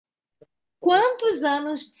Quantos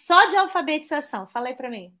anos só de alfabetização? Fala aí para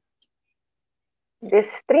mim.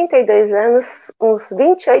 Desses 32 anos, uns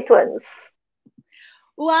 28 anos.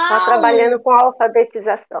 Só Uau! trabalhando com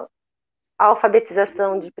alfabetização.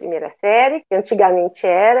 Alfabetização de primeira série, que antigamente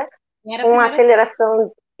era, Era a com primeira série.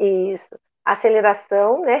 aceleração, isso,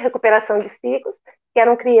 aceleração, né, recuperação de ciclos, que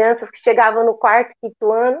eram crianças que chegavam no quarto,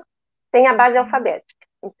 quinto ano, sem a base alfabética.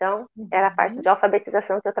 Então, era a parte de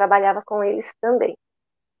alfabetização que eu trabalhava com eles também.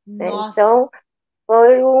 Né? Nossa. Então,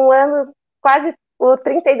 foi um ano, quase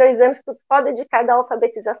 32 anos, tudo só dedicado à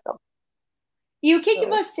alfabetização. E o que que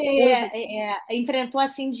Então, você enfrentou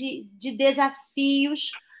assim de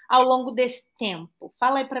desafios ao longo desse tempo?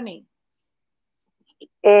 Fala aí para mim.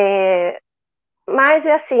 mas,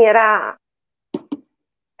 assim, era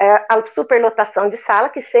a superlotação de sala,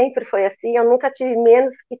 que sempre foi assim. Eu nunca tive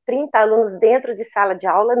menos que 30 alunos dentro de sala de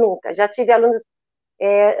aula, nunca. Já tive alunos,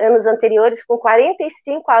 anos anteriores, com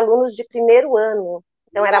 45 alunos de primeiro ano.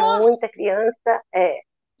 Então, era Nossa! muita criança.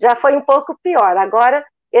 Já foi um pouco pior. Agora,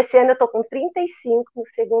 esse ano, eu estou com 35 no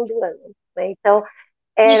segundo ano. Né? Então,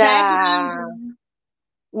 E já é grande, era né?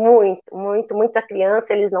 muita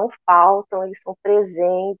criança. Eles não faltam, eles são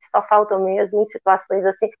presentes, só faltam mesmo em situações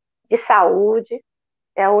assim de saúde.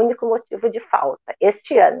 É o único motivo de falta,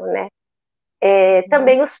 este ano, né?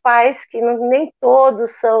 Também os pais, que nem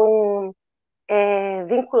todos são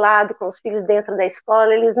vinculados com os filhos dentro da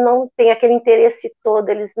escola, eles não têm aquele interesse todo,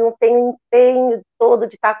 eles não têm o empenho todo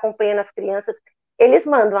de estar acompanhando as crianças. Eles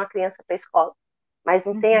mandam a criança para a escola, mas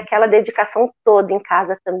não tem aquela dedicação toda em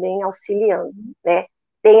casa também auxiliando, né?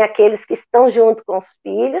 Tem aqueles que estão junto com os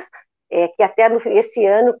filhos, que até esse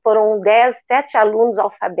ano foram 7 alunos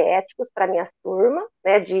alfabéticos para minha turma,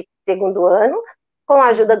 né, de segundo ano, com a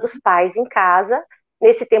ajuda dos pais em casa,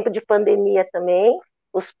 nesse tempo de pandemia também.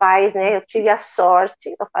 Os pais, né, eu tive a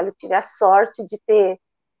sorte de ter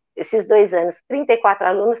esses 2 anos, 34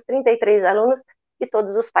 alunos, 33 alunos, e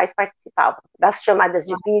todos os pais participavam das chamadas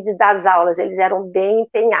de vídeo, das aulas, eles eram bem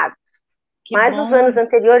empenhados. Que Mas os anos bom.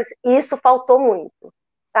 anteriores, isso faltou muito,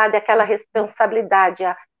 sabe? Aquela responsabilidade,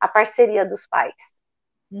 a parceria dos pais.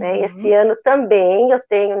 Né? Esse ano também eu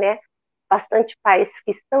tenho, né, bastante pais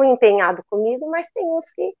que estão empenhados comigo, mas tem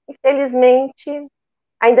uns que, infelizmente,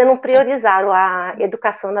 ainda não priorizaram a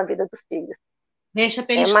educação na vida dos filhos. Deixa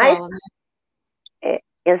pela Mas, escola, né?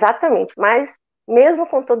 exatamente, mas mesmo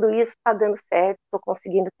com tudo isso, está dando certo, estou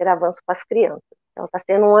conseguindo ter avanço com as crianças. Então, está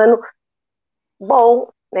sendo um ano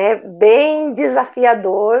bom, né, bem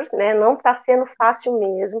desafiador, né, não está sendo fácil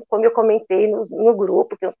mesmo, como eu comentei no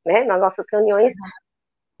grupo, né, nas nossas reuniões,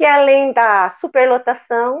 que além da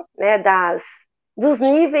superlotação, né, dos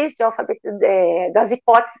níveis de alfabetização, das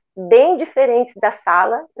hipóteses bem diferentes da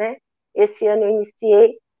sala, né, esse ano eu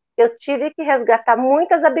iniciei, eu tive que resgatar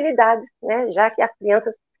muitas habilidades, né, já que as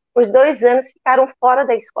crianças, os 2 anos, ficaram fora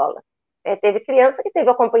da escola. Teve criança que teve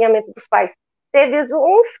acompanhamento dos pais, teve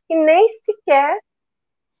uns que nem sequer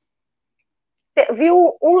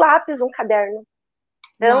viu um lápis, um caderno.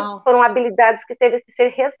 Então, Uau. foram habilidades que teve que ser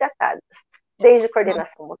resgatadas, desde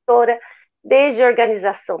coordenação motora, desde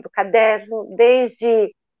organização do caderno,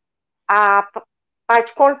 desde a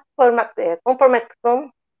parte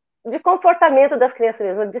de comportamento das crianças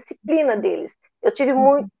mesmo, a disciplina deles. Eu tive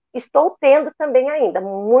muito, estou tendo também ainda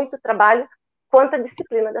muito trabalho quanto à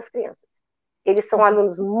disciplina das crianças. Eles são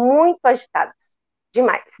alunos muito agitados,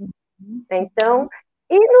 demais. Então,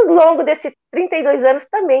 e nos longos desses 32 anos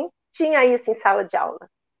também tinha isso em sala de aula.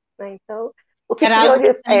 Né? Então, o que Era algo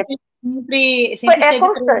que sempre é esteve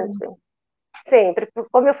constante, presente. sempre.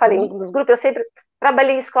 Como eu falei nos grupos, eu sempre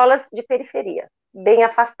trabalhei em escolas de periferia, bem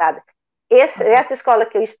afastada. Essa escola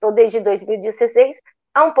que eu estou desde 2016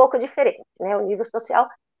 é um pouco diferente, né? O nível social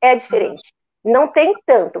é diferente. Não tem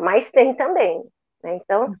tanto, mas tem também. Né?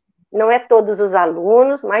 Então, não é todos os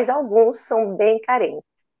alunos, mas alguns são bem carentes.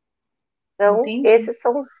 Então, Entendi. esses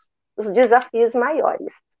são os desafios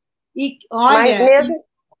maiores. E Mas olha, mesmo.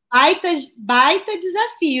 baita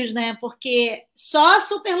desafios, né? Porque só a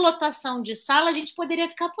superlotação de sala a gente poderia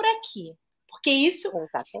ficar por aqui. Porque isso, eu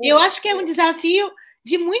Exatamente. acho que é um desafio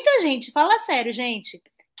de muita gente. Fala sério, gente.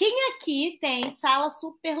 Quem aqui tem sala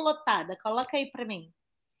superlotada? Coloca aí para mim.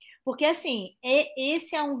 Porque, assim,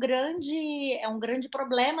 esse é um grande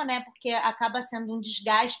problema, né? Porque acaba sendo um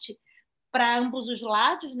desgaste para ambos os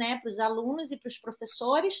lados, né, para os alunos e para os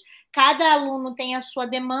professores. Cada aluno tem a sua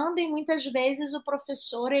demanda e muitas vezes o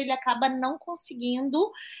professor ele acaba não conseguindo,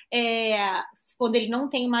 quando ele não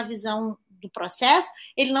tem uma visão do processo,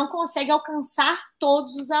 ele não consegue alcançar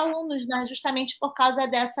todos os alunos, né? Justamente por causa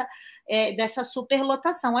dessa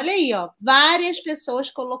superlotação. Olha aí, ó, várias pessoas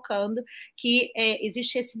colocando que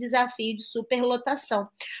existe esse desafio de superlotação.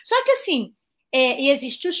 Só que, assim, e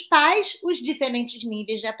existem os pais, os diferentes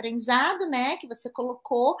níveis de aprendizado, né, que você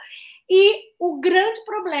colocou, e o grande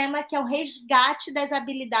problema, que é o resgate das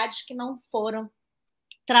habilidades que não foram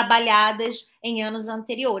trabalhadas em anos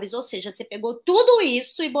anteriores. Ou seja, você pegou tudo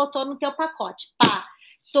isso e botou no teu pacote. Pá,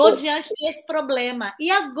 estou diante desse problema. E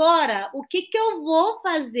agora, o que eu vou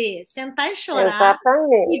fazer? Sentar e chorar?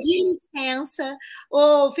 Exatamente. Pedir licença?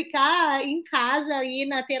 Ou ficar em casa aí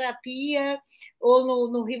na terapia? Ou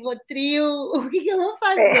no Rivotril? O que eu vou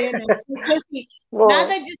fazer, né? Porque, assim,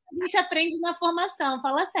 nada disso a gente aprende na formação.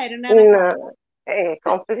 Fala sério, né, Ana Clara? Não, é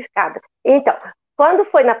complicado. Então, quando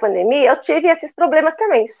foi na pandemia, eu tive esses problemas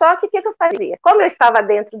também. Só que o que eu fazia? Como eu estava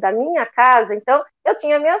dentro da minha casa, então eu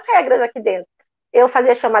tinha minhas regras aqui dentro. Eu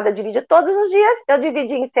fazia chamada de vídeo todos os dias, eu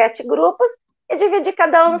dividia em 7 grupos e dividi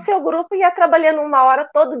cada um no seu grupo e ia trabalhando 1 hora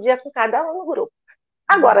todo dia com cada um no grupo.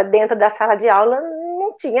 Agora, dentro da sala de aula,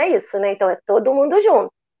 não tinha isso, né? Então, é todo mundo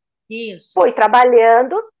junto. Isso. Foi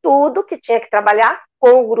trabalhando tudo que tinha que trabalhar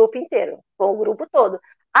com o grupo inteiro, com o grupo todo.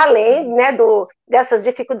 Além, né, dessas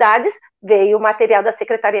dificuldades, veio o material da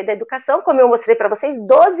Secretaria da Educação, como eu mostrei para vocês,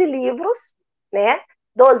 12 livros, né?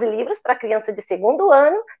 12 livros para criança de 2º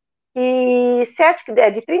ano, e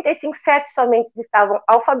de 35, 7 somente estavam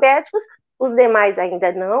alfabéticos, os demais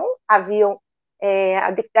ainda não haviam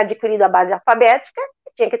adquirido a base alfabética,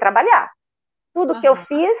 tinha que trabalhar. Tudo que eu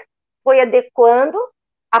fiz foi adequando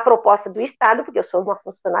a proposta do Estado, porque eu sou uma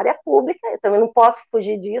funcionária pública, eu também não posso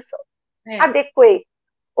fugir disso. Adequei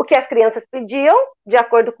o que as crianças pediam, de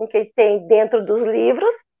acordo com o que tem dentro dos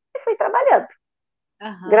livros, e fui trabalhando.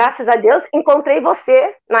 Graças a Deus, encontrei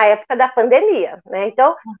você na época da pandemia, né?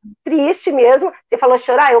 Então, triste mesmo. Você falou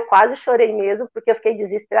chorar, eu quase chorei mesmo, porque eu fiquei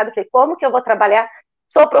desesperada. Falei, como que eu vou trabalhar?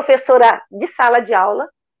 Sou professora de sala de aula,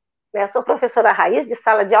 né? Sou professora raiz de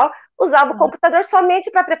sala de aula, usava o computador somente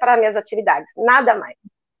para preparar minhas atividades, nada mais.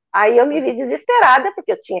 Aí eu me vi desesperada,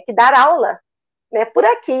 porque eu tinha que dar aula, né, por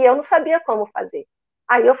aqui, eu não sabia como fazer.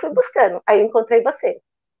 Aí eu fui buscando, aí eu encontrei você.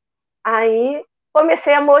 Aí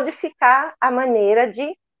comecei a modificar a maneira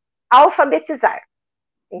de alfabetizar.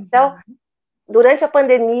 Então, durante a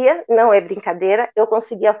pandemia, não é brincadeira, eu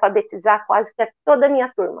consegui alfabetizar quase que toda a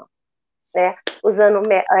minha turma, né, usando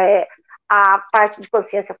a parte de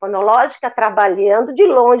consciência fonológica, trabalhando de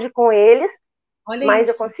longe com eles, Olha mas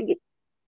isso. eu consegui.